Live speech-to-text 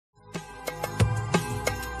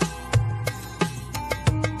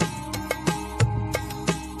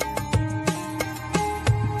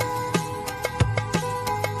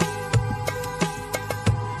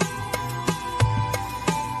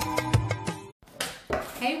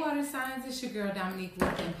Hey water signs, it's your girl Dominique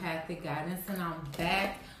with Empathic Guidance, and I'm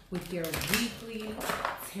back with your weekly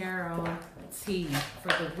tarot tea for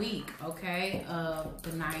the week, okay, of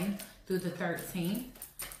the 9th through the 13th.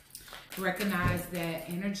 Recognize that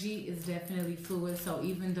energy is definitely fluid, so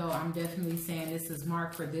even though I'm definitely saying this is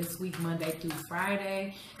marked for this week, Monday through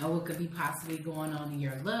Friday, and what could be possibly going on in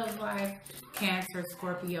your love life, Cancer,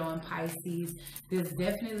 Scorpio, and Pisces, this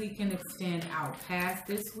definitely can extend out past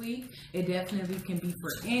this week. It definitely can be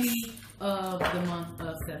for any of the month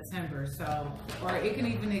of September, so, or it can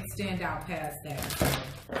even extend out past that. So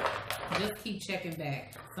just keep checking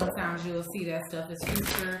back. Sometimes you'll see that stuff as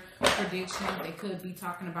future predictions. It could be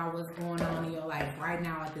talking about what's going on in your life right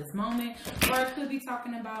now at this moment, or it could be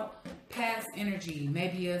talking about past energy.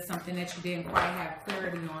 Maybe it's something that you didn't quite have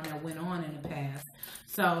clarity on that went on in the past.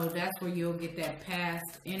 So that's where you'll get that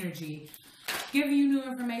past energy, giving you new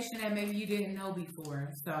information that maybe you didn't know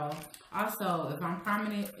before. So also,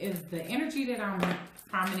 if the energy that I'm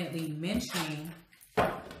prominently mentioning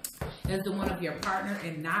is the one of your partner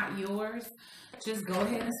and not yours, just go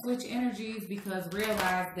ahead and switch energies, because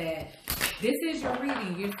realize that this is your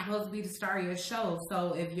reading. You're supposed to be the star of your show.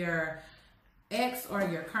 So if your ex or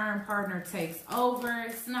your current partner takes over,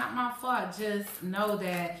 it's not my fault. Just know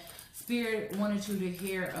that Spirit wanted you to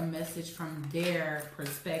hear a message from their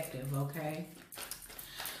perspective, okay?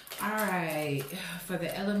 All right, for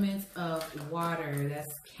the elements of water,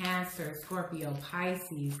 that's Cancer, Scorpio,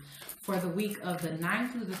 Pisces, for the week of the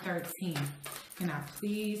 9th through the 13th, can I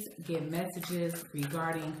please get messages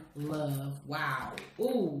regarding love? Wow.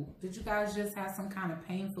 Ooh, did you guys just have some kind of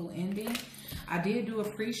painful ending? I did do a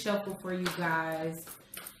pre-shuffle for you guys,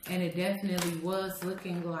 and it definitely was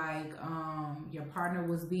looking like your partner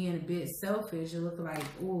was being a bit selfish. It looked like,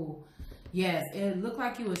 ooh, yes, it looked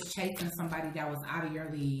like you was chasing somebody that was out of your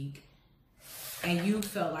league, and you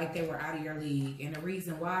felt like they were out of your league. And the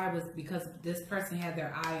reason why was because this person had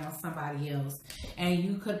their eye on somebody else, and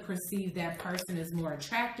you could perceive that person as more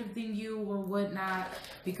attractive than you or whatnot,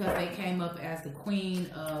 because they came up as the Queen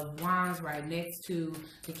of Wands right next to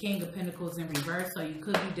the King of Pentacles in reverse. So you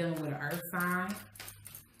could be dealing with an earth sign.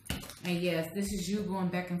 And yes, this is you going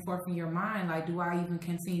back and forth in your mind, like, do I even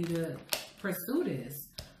continue to pursue this?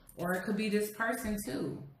 Or it could be this person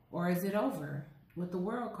too. Or is it over with the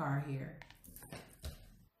World card here?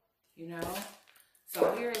 You know?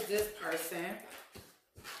 So here is this person.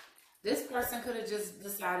 This person could have just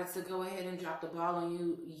decided to go ahead and drop the ball on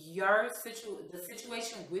you. The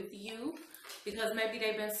situation with you. Because maybe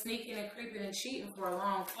they've been sneaking and creeping and cheating for a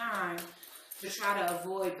long time to try to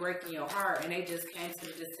avoid breaking your heart. And they just came to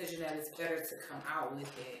the decision that it's better to come out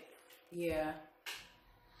with it. Yeah.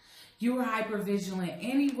 You were hyper vigilant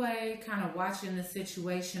anyway, kind of watching the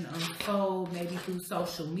situation unfold, maybe through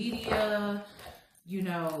social media, you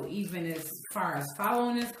know, even as far as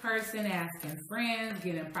following this person, asking friends,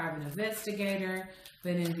 getting a private investigator.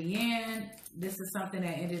 But in the end, this is something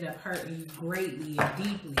that ended up hurting you greatly and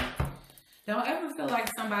deeply. Don't ever feel like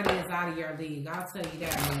somebody is out of your league. I'll tell you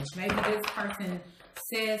that much. Maybe this person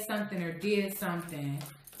said something or did something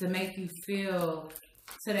to make you feel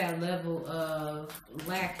to that level of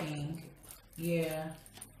lacking. Yeah.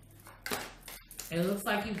 It looks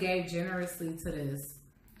like you gave generously to this.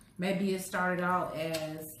 Maybe it started out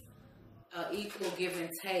as an equal give and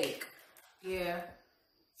take. Yeah.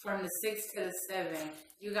 From the 6 to the 7,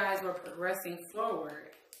 you guys were progressing forward.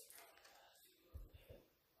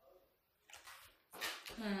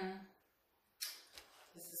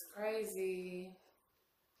 This is crazy.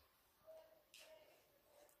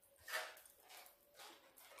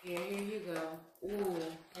 Yeah, here you go. Ooh,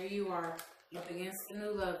 here you are, up against the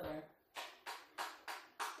new lover.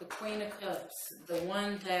 The Queen of Cups. The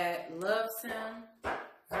one that loves him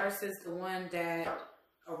versus the one that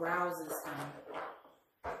arouses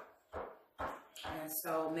him. And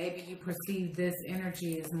so maybe you perceive this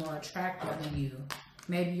energy as more attractive than you.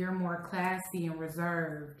 Maybe you're more classy and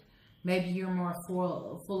reserved. Maybe you're more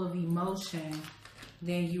full of emotion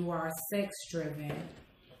than you are sex-driven.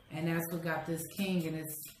 And that's what got this king in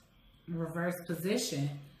his reverse position.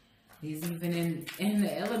 He's even in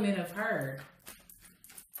the element of her.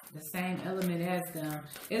 The same element as them.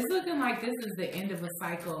 It's looking like this is the end of a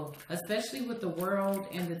cycle, especially with the World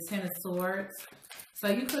and the Ten of Swords. So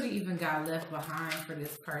you could have even got left behind for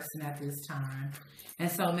this person at this time.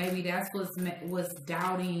 And so maybe that's what's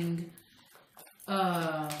doubting,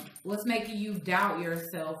 what's making you doubt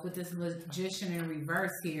yourself with this Magician in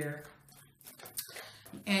reverse here.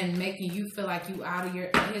 And making you feel like you out of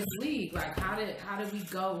his league. Like, how did we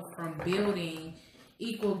go from building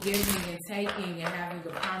equal giving and taking and having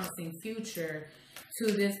a promising future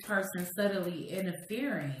to this person subtly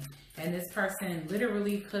interfering. And this person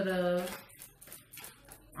literally could have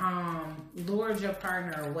lured your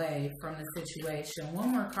partner away from the situation. One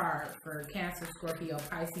more card for Cancer, Scorpio,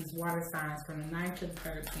 Pisces, water signs from the 9th to the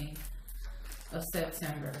 13th of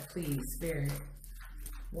September. Please, Spirit.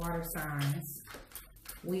 Water signs.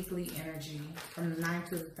 Weekly energy from the 9th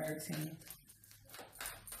to the 13th.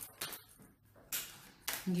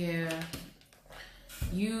 Yeah.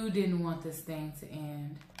 You didn't want this thing to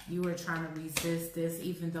end. You were trying to resist this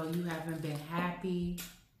even though you haven't been happy.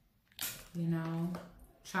 You know,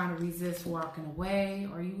 trying to resist walking away,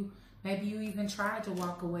 or maybe you even tried to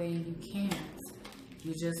walk away and you can't.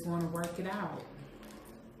 You just want to work it out.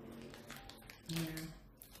 Yeah.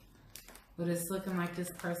 But it's looking like this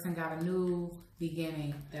person got a new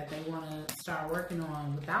beginning that they want to start working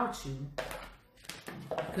on without you.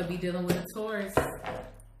 Could be dealing with a Taurus.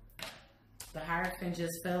 The Hierophant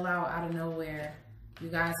just fell out of nowhere. You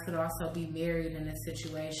guys could also be married in this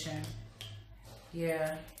situation.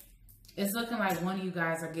 Yeah. It's looking like one of you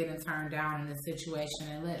guys are getting turned down in this situation,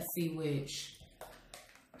 and let's see which.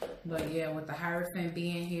 But yeah, with the Hierophant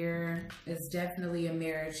being here, it's definitely a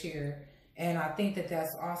marriage here. And I think that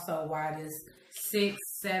that's also why this 6,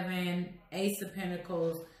 7, Ace of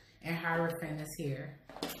Pentacles, and Hierophant is here.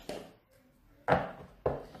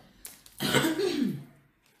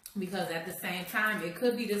 Because at the same time, it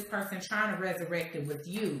could be this person trying to resurrect it with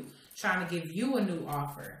you, trying to give you a new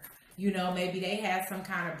offer. You know, maybe they had some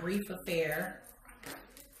kind of brief affair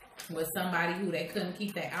with somebody who they couldn't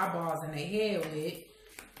keep their eyeballs in their head with.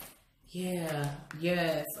 Yeah,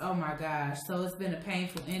 yes, oh my gosh. So it's been a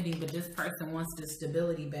painful ending, but this person wants the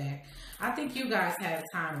stability back. I think you guys had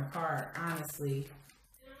time apart, honestly.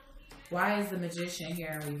 Why is the Magician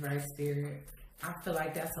here in reverse, Spirit? I feel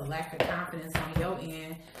like that's a lack of confidence on your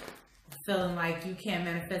end. Feeling like you can't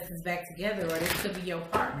manifest this back together, or this could be your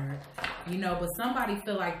partner. You know, but somebody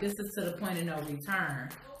feel like this is to the point of no return.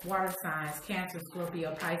 Water signs, Cancer,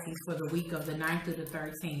 Scorpio, Pisces for the week of the 9th through the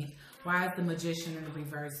 13th. Why is the Magician in the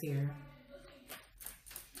reverse here?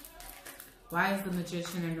 Why is the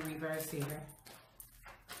Magician in the reverse here?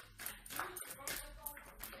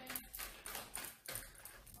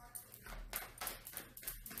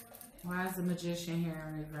 Why is the Magician here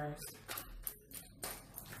in reverse?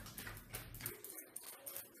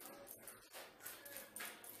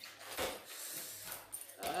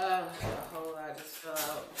 A whole lot just fell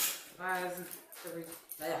out. Why is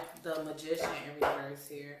the Magician in reverse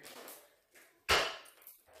here?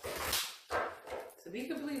 To be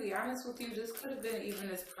completely honest with you, this could have been even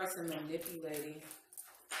this person manipulating.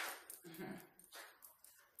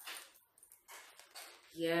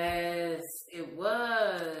 Yes, it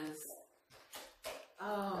was.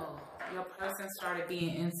 Oh, your person started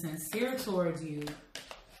being insincere towards you.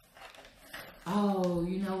 Oh,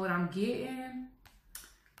 you know what I'm getting?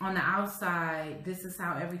 On the outside, this is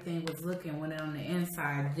how everything was looking, when on the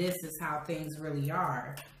inside, this is how things really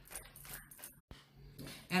are.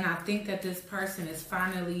 And I think that this person is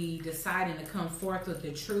finally deciding to come forth with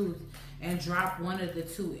the truth and drop one of the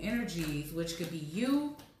two energies, which could be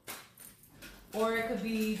you, or it could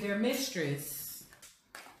be their mistress.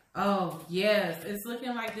 Oh, yes. It's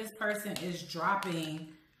looking like this person is dropping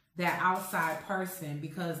that outside person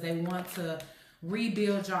because they want to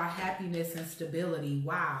rebuild y'all happiness and stability.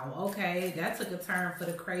 Wow. Okay. That took a turn for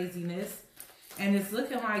the craziness. And it's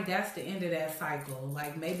looking like that's the end of that cycle.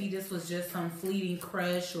 Like maybe this was just some fleeting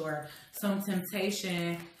crush or some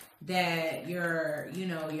temptation that your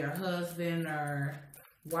husband or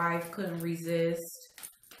wife couldn't resist.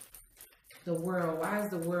 The World. Why is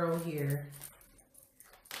the World here?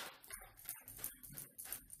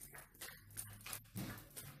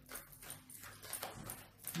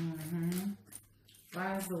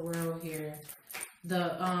 Why is the World here?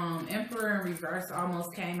 The Emperor in reverse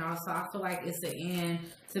almost came out, so I feel like it's the end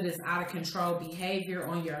to this out of control behavior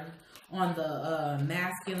on the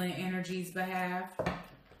masculine energy's behalf.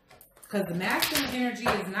 Because the masculine energy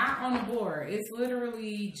is not on the board. It's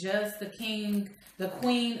literally just the King, the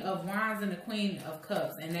Queen of Wands and the Queen of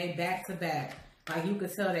Cups, and they back to back. Like you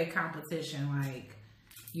could tell they competition, like,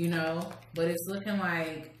 you know. But it's looking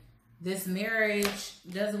like this marriage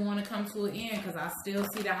doesn't want to come to an end because I still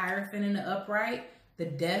see the Hierophant in the upright, the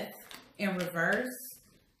Death in reverse,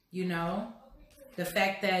 you know. The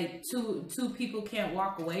fact that two people can't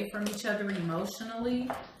walk away from each other emotionally.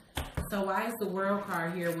 So why is the World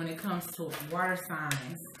card here when it comes to water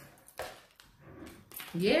signs?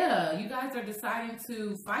 Yeah, you guys are deciding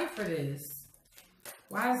to fight for this.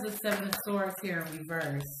 Why is the Seven of Swords here in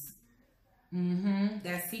reverse?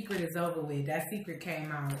 That secret is over with. That secret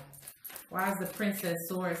came out. Why is the Princess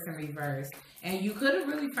Swords in reverse? And you could have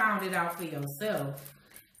really found it out for yourself,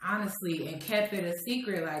 honestly, and kept it a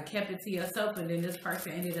secret, like kept it to yourself, and then this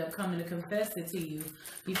person ended up coming to confess it to you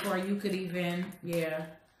before you could even, yeah.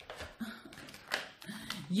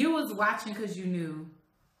 You was watching because you knew.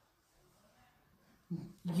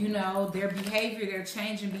 You know, their behavior, their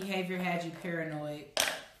changing behavior had you paranoid.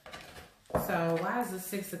 So why is the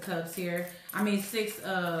Six of Cups here? I mean, Six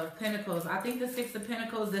of Pentacles. I think the Six of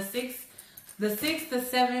Pentacles, the Six, the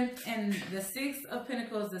Seven, and the Six of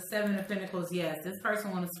Pentacles, the Seven of Pentacles. Yes, this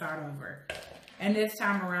person want to start over. And this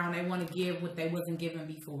time around, they want to give what they wasn't given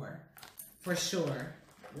before. For sure.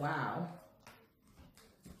 Wow.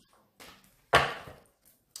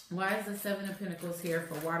 Why is the Seven of Pentacles here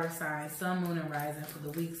for water signs, Sun, Moon, and Rising for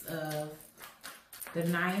the weeks of the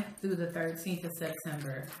 9th through the 13th of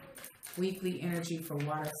September? Weekly energy for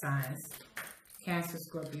water signs, Cancer,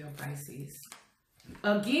 Scorpio, Pisces.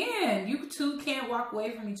 Again, you two can't walk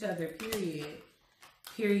away from each other, period.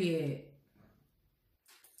 Period.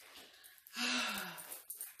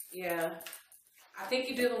 Yeah. I think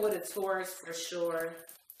you're dealing with a Taurus for sure.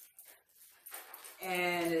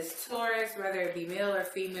 And this Taurus, whether it be male or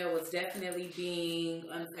female, was definitely being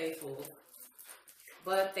unfaithful.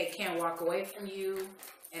 But they can't walk away from you.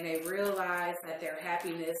 And they realize that their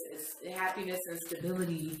happiness and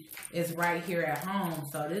stability is right here at home.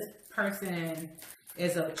 So this person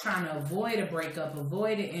is trying to avoid a breakup,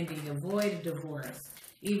 avoid an ending, avoid a divorce.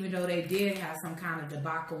 Even though they did have some kind of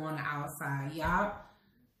debacle on the outside. Y'all,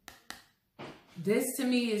 this to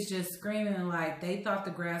me is just screaming like they thought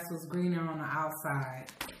the grass was greener on the outside.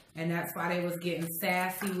 And that's why they was getting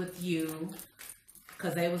sassy with you.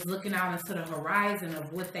 Because they was looking out into the horizon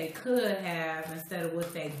of what they could have instead of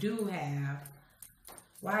what they do have.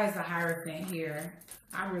 Why is the Hierophant here?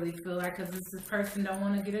 I really feel like because this person don't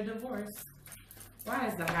want to get a divorce. Why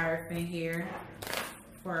is the Hierophant here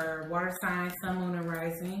for water signs, Sun, Moon, and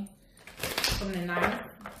Rising from the 9th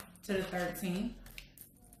to the 13th?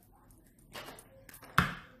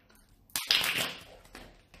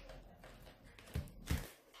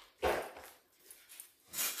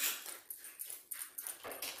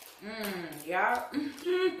 Y'all,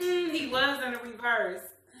 he was in the reverse.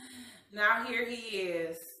 Now here he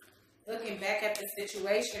is looking back at the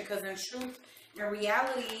situation, because in truth, in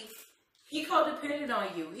reality, he codependent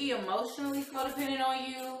on you. He emotionally codependent on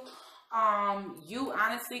you. You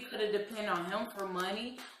honestly could have depended on him for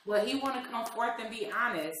money. Well, he want to come forth and be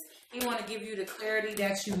honest. He want to give you the clarity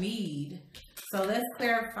that you need. So let's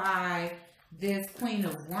clarify this Queen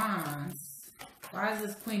of Wands. Why is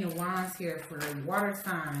this Queen of Wands here for water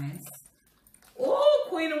signs? Oh,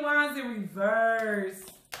 Queen of Wands in reverse.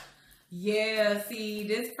 Yeah, see,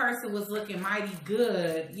 this person was looking mighty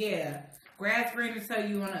good. Yeah, grass greener tell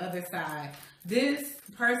you on the other side. This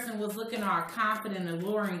person was looking all confident,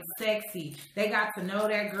 alluring, sexy. They got to know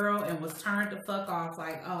that girl and was turned the fuck off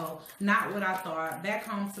like, oh, not what I thought. Back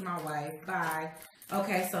home to my wife. Bye.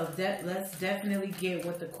 Okay, so let's definitely get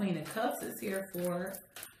what the Queen of Cups is here for.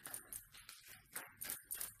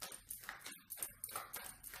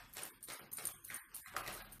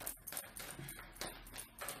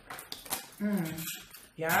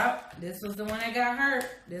 Yup, this was the one that got hurt.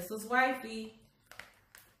 This was wifey.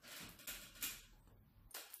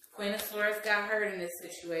 Queen of Swords got hurt in this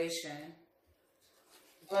situation.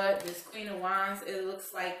 But this Queen of Wands, it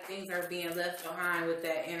looks like things are being left behind with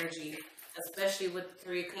that energy. Especially with the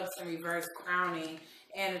Three of Cups in reverse crowning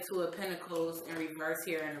and the Two of Pentacles in reverse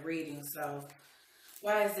here in the reading. So,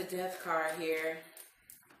 why is the Death card here?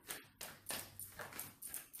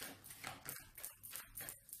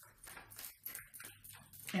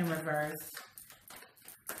 In reverse.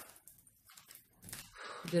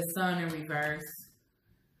 The Sun in reverse.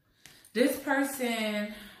 This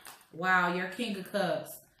person, wow, your King of Cups.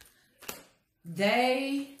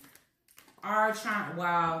 They are trying,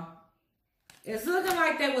 wow. It's looking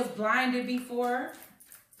like they was blinded before.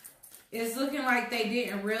 It's looking like they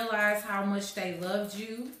didn't realize how much they loved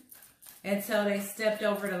you until they stepped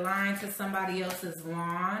over the line to somebody else's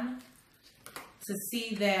lawn. To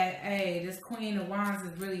see that, hey, this Queen of Wands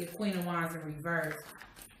is really a Queen of Wands in reverse.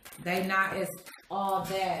 They not as all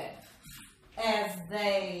that as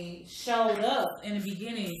they showed up in the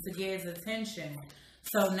beginning to get his attention.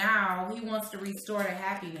 So now he wants to restore the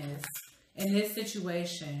happiness in this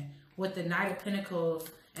situation with the Knight of Pentacles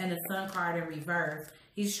and the Sun card in reverse.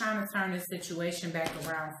 He's trying to turn this situation back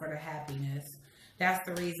around for the happiness. That's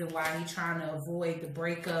the reason why he's trying to avoid the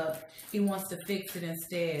breakup. He wants to fix it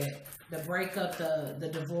instead. The breakup, the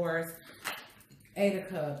divorce. Eight of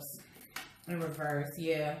Cups in reverse.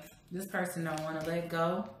 Yeah, this person don't want to let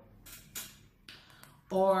go.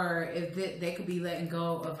 or if they could be letting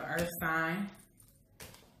go of an earth sign.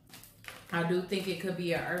 I do think it could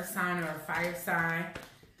be an earth sign or a fire sign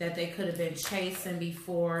that they could have been chasing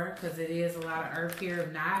before, because it is a lot of earth here.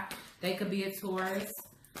 If not, they could be a Taurus.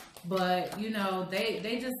 But, you know,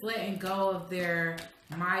 they just letting go of their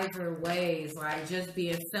miser ways, like just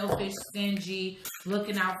being selfish, stingy,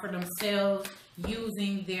 looking out for themselves,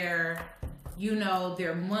 using their, you know,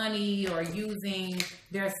 their money or using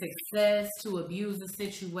their success to abuse the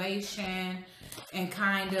situation and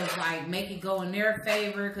kind of like make it go in their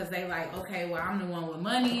favor, because they like, okay, well, I'm the one with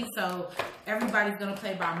money, so everybody's gonna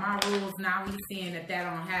play by my rules. Now he's seeing that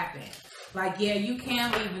don't happen. Like, yeah, you can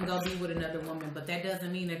leave and go be with another woman, but that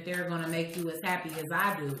doesn't mean that they're gonna make you as happy as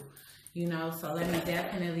I do. You know, so let me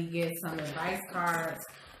definitely get some advice cards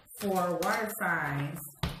for water signs.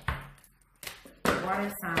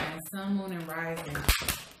 Water signs, sun, moon, and rising.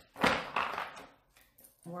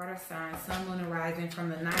 Water signs, sun, moon, and rising from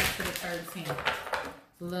the 9th to the 13th.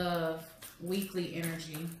 Love, weekly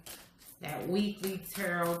energy. That weekly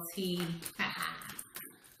tarot tea.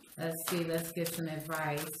 Let's see, let's get some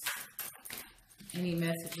advice. Any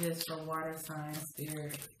messages for water signs,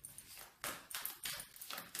 Spirit?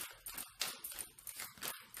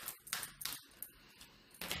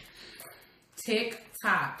 Tick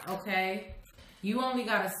tock, okay? You only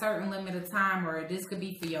got a certain limit of time, or this could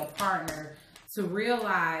be for your partner, to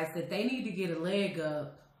realize that they need to get a leg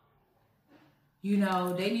up. You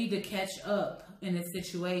know, they need to catch up in a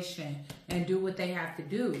situation and do what they have to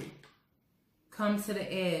do. Come to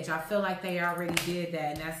the edge. I feel like they already did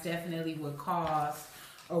that, and that's definitely what caused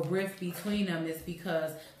a rift between them, is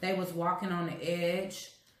because they was walking on the edge,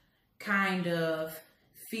 kind of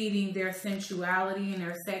feeding their sensuality and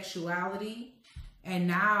their sexuality, and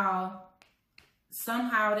now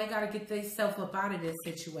somehow they got to get themselves up out of this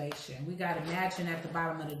situation. We got Imagine at the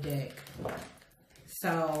bottom of the deck.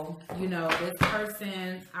 So, you know, this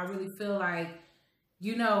person, I really feel like,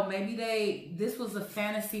 you know, maybe this was a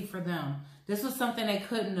fantasy for them. This was something they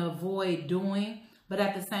couldn't avoid doing, but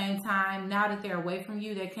at the same time, now that they're away from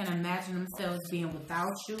you, they can imagine themselves being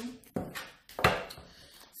without you.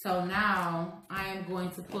 So now I am going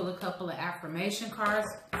to pull a couple of affirmation cards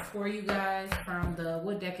for you guys from the,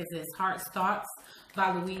 what deck is this? Heart's Thoughts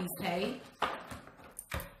by Louise Hay.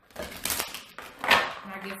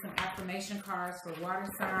 I get some affirmation cards for water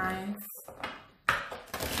signs.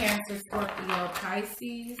 Cancer, Scorpio,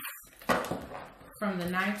 Pisces from the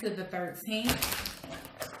 9th to the 13th.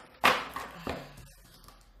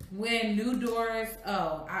 When new doors,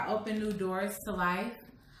 I open new doors to life.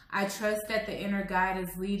 I trust that the inner guide is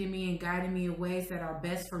leading me and guiding me in ways that are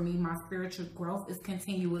best for me. My spiritual growth is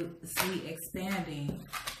continuously expanding.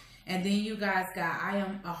 And then you guys got, I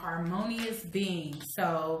am a harmonious being.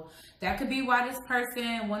 So that could be why this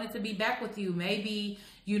person wanted to be back with you. Maybe,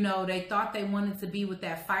 you know, they thought they wanted to be with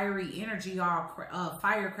that fiery energy, all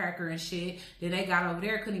firecracker and shit. Then they got over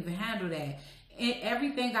there, couldn't even handle that. And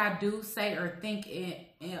everything I do, say, or think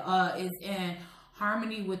is in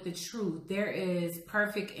harmony with the truth. There is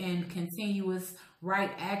perfect and continuous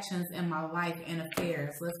right actions in my life and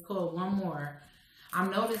affairs. Let's pull one more.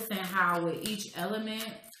 I'm noticing how with each element,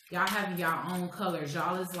 y'all have y'all own colors.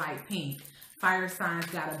 Y'all is like pink. Fire signs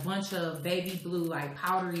got a bunch of baby blue, like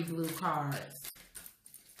powdery blue cards.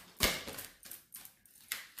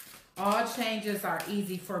 All changes are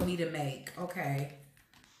easy for me to make. Okay.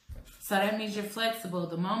 So that means you're flexible.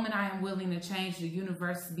 The moment I am willing to change, the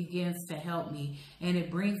universe begins to help me. And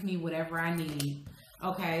it brings me whatever I need.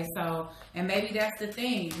 Okay, so, and maybe that's the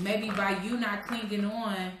thing. Maybe by you not clinging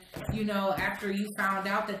on, you know, after you found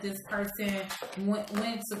out that this person went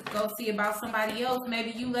to go see about somebody else, maybe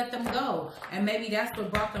you let them go. And maybe that's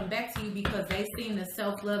what brought them back to you, because they seen the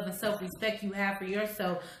self-love and self-respect you have for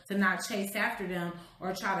yourself to not chase after them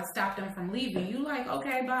or try to stop them from leaving. You like,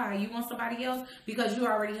 okay, bye. You want somebody else? Because you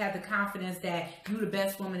already have the confidence that you're the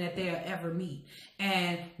best woman that they'll ever meet.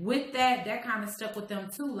 And with that, that kind of stuck with them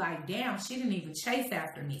too. Like, damn, she didn't even chase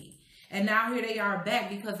after me. And now here they are back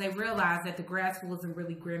because they realized that the grass wasn't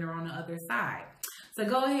really greener on the other side. So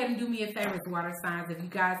go ahead and do me a favor, water signs. If you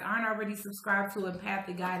guys aren't already subscribed to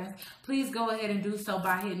Empathic Guidance, please go ahead and do so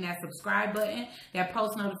by hitting that subscribe button, that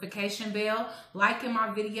post notification bell, liking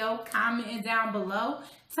my video, commenting down below,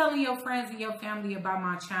 telling your friends and your family about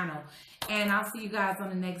my channel. And I'll see you guys on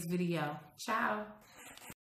the next video. Ciao.